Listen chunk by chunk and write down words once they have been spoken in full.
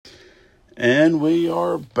And we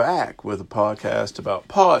are back with a podcast about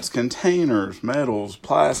pots, containers, metals,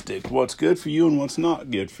 plastic, what's good for you and what's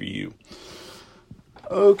not good for you.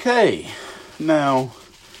 Okay, now,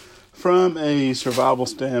 from a survival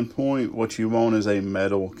standpoint, what you want is a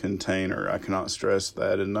metal container. I cannot stress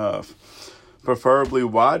that enough. Preferably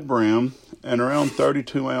wide brim and around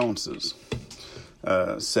 32 ounces.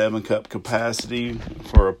 7-cup capacity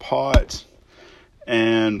for a pot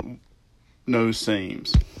and no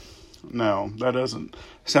seams. Now, that doesn't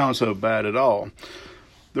sound so bad at all.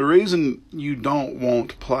 The reason you don't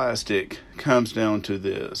want plastic comes down to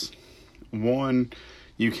this. One,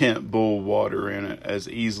 you can't boil water in it as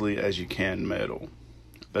easily as you can metal.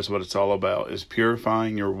 That's what it's all about, is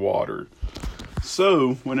purifying your water.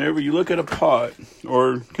 So, whenever you look at a pot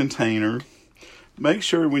or container, make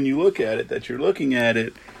sure when you look at it that you're looking at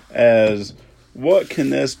it as, what can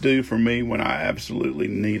this do for me when I absolutely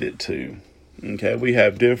need it to? Okay, we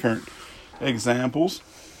have different examples.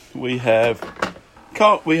 We have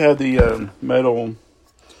the metal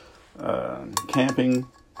camping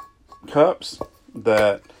cups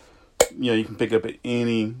that you can pick up at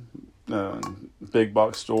any big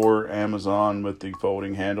box store, Amazon, with the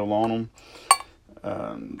folding handle on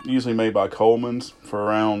them. Usually made by Coleman's for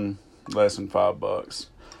around less than $5.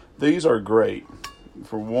 These are great.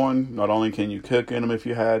 For one, not only can you cook in them if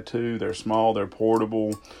you had to, they're small, they're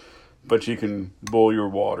portable, but you can boil your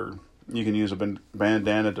water. You can use a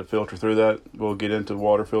bandana to filter through that. We'll get into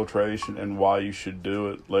water filtration and why you should do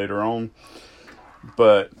it later on.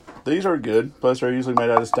 But these are good. Plus, they're usually made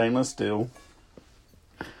out of stainless steel.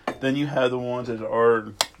 Then you have the ones that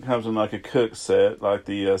comes in like a cook set, like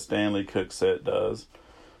the Stanley cook set does.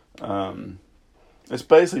 It's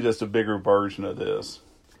basically just a bigger version of this.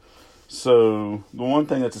 So, the one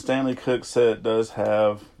thing that the Stanley cook set does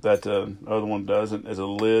have that the other one doesn't is a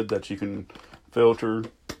lid that you can filter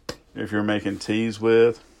if you're making teas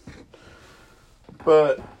with.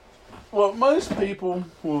 But what most people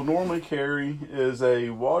will normally carry is a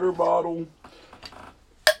water bottle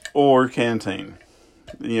or canteen.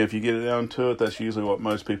 If you get it down to it, that's usually what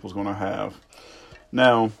most people's going to have.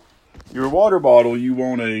 Now, your water bottle, you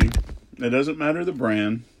want it doesn't matter the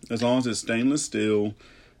brand, as long as it's stainless steel,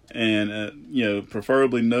 and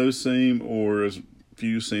preferably no seam or as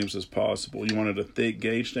few seams as possible. You want it a thick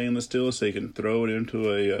gauge stainless steel so you can throw it into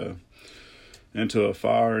a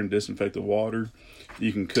fire and disinfect the water.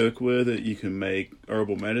 You can cook with it. You can make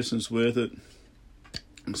herbal medicines with it.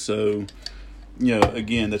 So,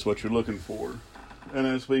 again, that's what you're looking for. And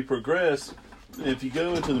as we progress, if you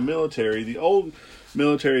go into the military, the old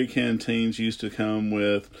military canteens used to come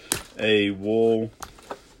with a wool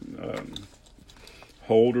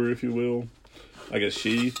holder, if you will, like a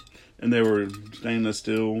sheath, and they were stainless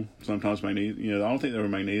steel, sometimes magnesium. I don't think they were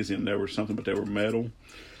magnesium. They were something, but they were metal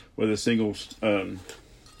with a single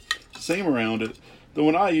seam around it. The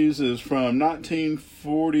one I use is from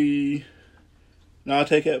 1940. No, I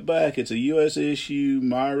take that back. It's a U.S. issue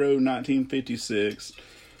Miro 1956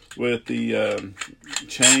 with the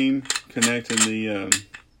chain connecting the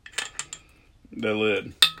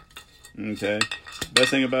lid. Okay. Best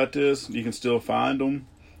thing about this, you can still find them.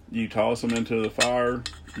 You toss them into the fire.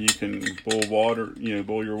 You can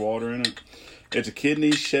boil your water in it. It's a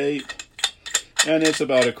kidney shape, and it's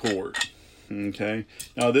about a quart. Okay.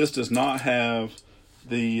 Now this does not have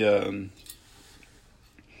the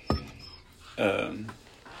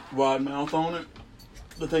wide mouth on it.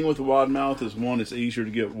 The thing with the wide mouth is, one, it's easier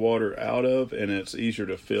to get water out of, and it's easier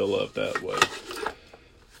to fill up that way.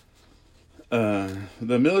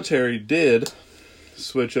 The military did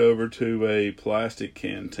switch over to a plastic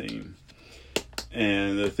canteen,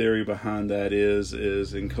 and the theory behind that is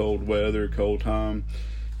in cold weather, cold time,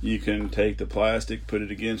 you can take the plastic, put it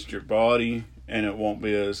against your body, and it won't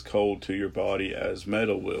be as cold to your body as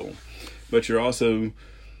metal will. But you're also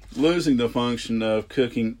losing the function of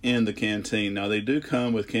cooking in the canteen. Now, they do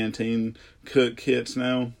come with canteen cook kits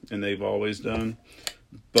now, and they've always done.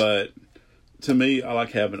 But to me, I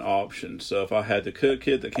like having options. So if I had the cook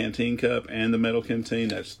kit, the canteen cup, and the metal canteen,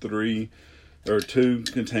 that's 2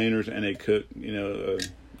 containers and a cook,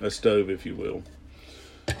 a stove, if you will.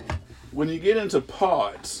 When you get into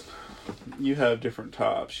pots, you have different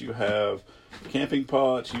types. You have camping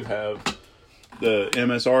pots, you have the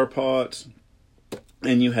MSR pots,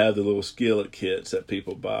 and you have the little skillet kits that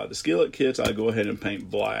people buy. The skillet kits, I go ahead and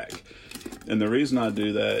paint black. And the reason I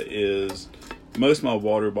do that is most of my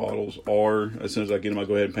water bottles are, as soon as I get them, I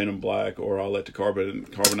go ahead and paint them black, or I'll let the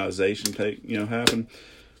carbonization happen.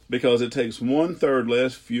 Because it takes 1/3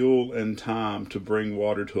 less fuel and time to bring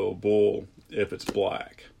water to a boil if it's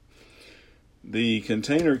black. The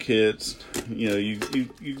container kits, you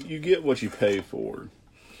get what you pay for.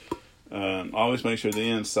 Always make sure the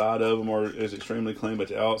inside of them is extremely clean, but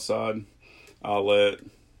the outside, I'll let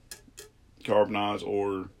carbonize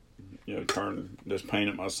or just paint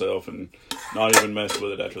it myself and not even mess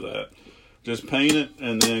with it after that. Just paint it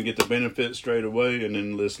and then get the benefit straight away, and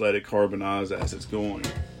then just let it carbonize as it's going.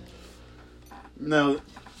 Now,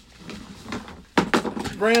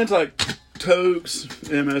 brands like Toaks,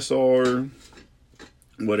 MSR,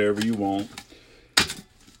 whatever you want,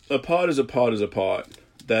 a pot is a pot is a pot.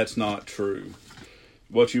 That's not true.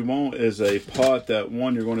 What you want is a pot that,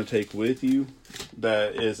 one, you're going to take with you,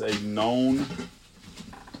 that is a known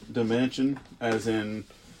dimension, as in,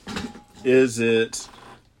 is it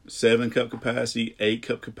 7-cup capacity,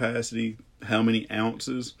 8-cup capacity, how many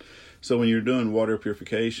ounces? So when you're doing water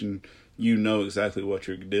purification, you know exactly what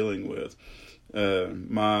you're dealing with.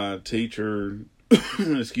 My teacher,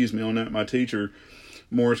 my teacher,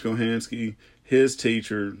 Morris Gohansky, his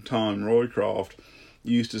teacher, Tom Roycroft,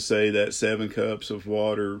 used to say that 7 cups of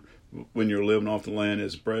water when you're living off the land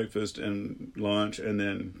is breakfast and lunch, and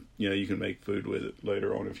then you can make food with it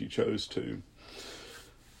later on if you chose to.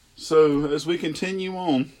 So as we continue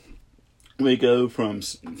on, we go from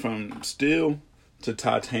steel to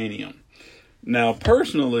titanium. Now,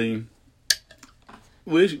 personally,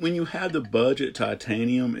 when you have the budget,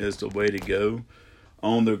 titanium is the way to go,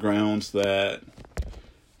 on the grounds that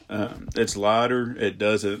it's lighter, it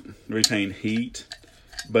doesn't retain heat,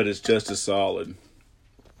 but it's just as solid.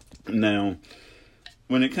 Now,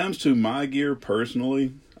 when it comes to my gear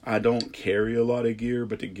personally, I don't carry a lot of gear,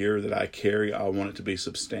 but the gear that I carry, I want it to be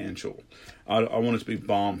substantial. I want it to be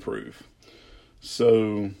bomb-proof.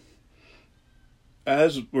 So,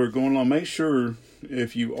 as we're going along, make sure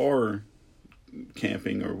if you are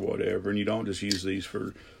camping or whatever, and you don't just use these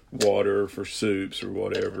for water, for soups or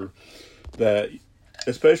whatever, that,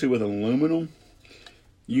 especially with aluminum,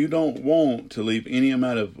 you don't want to leave any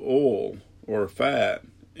amount of oil or fat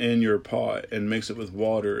in your pot and mix it with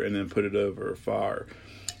water and then put it over a fire.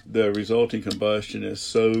 The resulting combustion is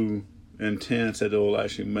so intense that it will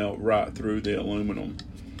actually melt right through the aluminum.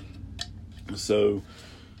 So,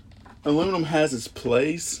 aluminum has its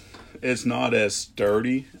place. It's not as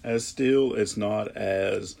sturdy as steel. It's not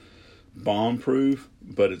as bomb-proof,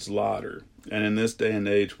 but it's lighter. And in this day and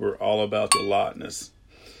age, we're all about the lightness.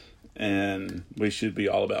 And we should be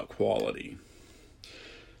all about quality.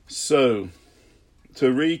 So, to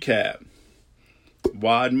recap,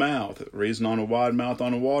 wide mouth. Reason on a wide mouth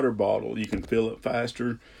on a water bottle, you can fill it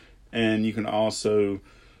faster, and you can also,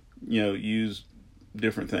 use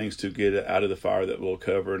different things to get it out of the fire that we'll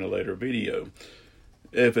cover in a later video.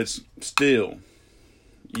 If it's steel,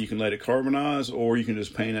 you can let it carbonize, or you can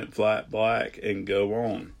just paint it flat black and go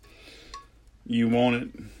on. You want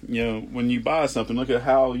it, when you buy something, look at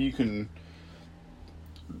how you can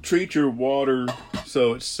treat your water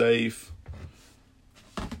so it's safe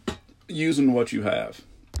using what you have,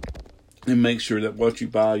 and make sure that what you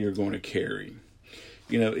buy you're going to carry.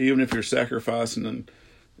 Even if you're sacrificing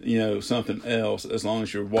something else, as long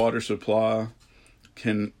as your water supply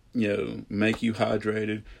can make you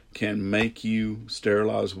hydrated, can make you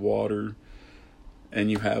sterilize water,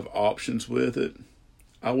 and you have options with it,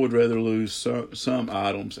 I would rather lose some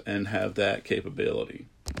items and have that capability.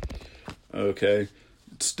 Okay,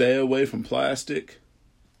 stay away from plastic.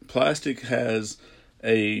 Plastic has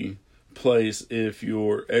a place if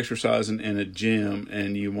you're exercising in a gym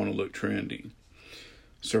and you want to look trendy.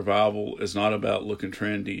 Survival is not about looking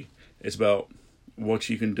trendy. It's about what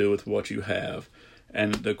you can do with what you have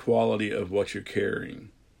and the quality of what you're carrying.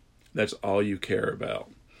 That's all you care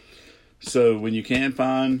about. So when you can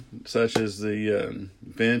find, such as the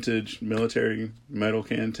vintage military metal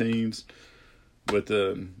canteens with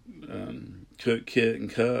the cook kit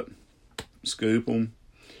and cup, scoop them.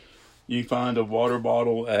 You find a water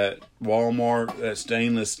bottle at Walmart that's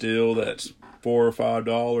stainless steel that's $4 or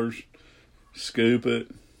 $5. Scoop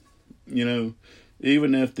it.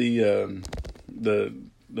 Even if the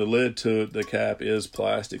lid to the cap is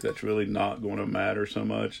plastic, that's really not going to matter so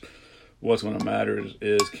much. What's going to matter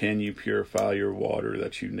is can you purify your water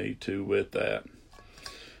that you need to with that.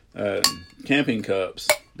 Camping cups.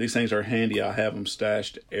 These things are handy. I have them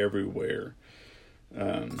stashed everywhere.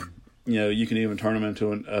 You can even turn them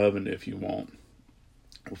into an oven if you want.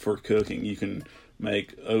 For cooking, you can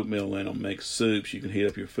make oatmeal in them, make soups, you can heat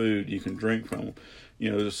up your food, you can drink from them.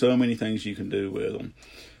 There's so many things you can do with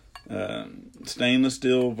them. Stainless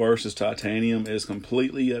steel versus titanium is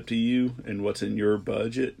completely up to you and what's in your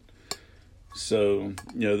budget. So,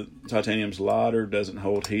 titanium's lighter, doesn't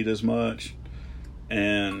hold heat as much,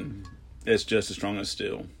 and it's just as strong as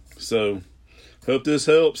steel. So, Hope this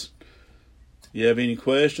helps. You have any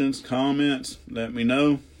questions, comments, let me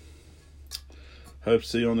know. Hope to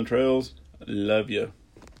see you on the trails. Love you.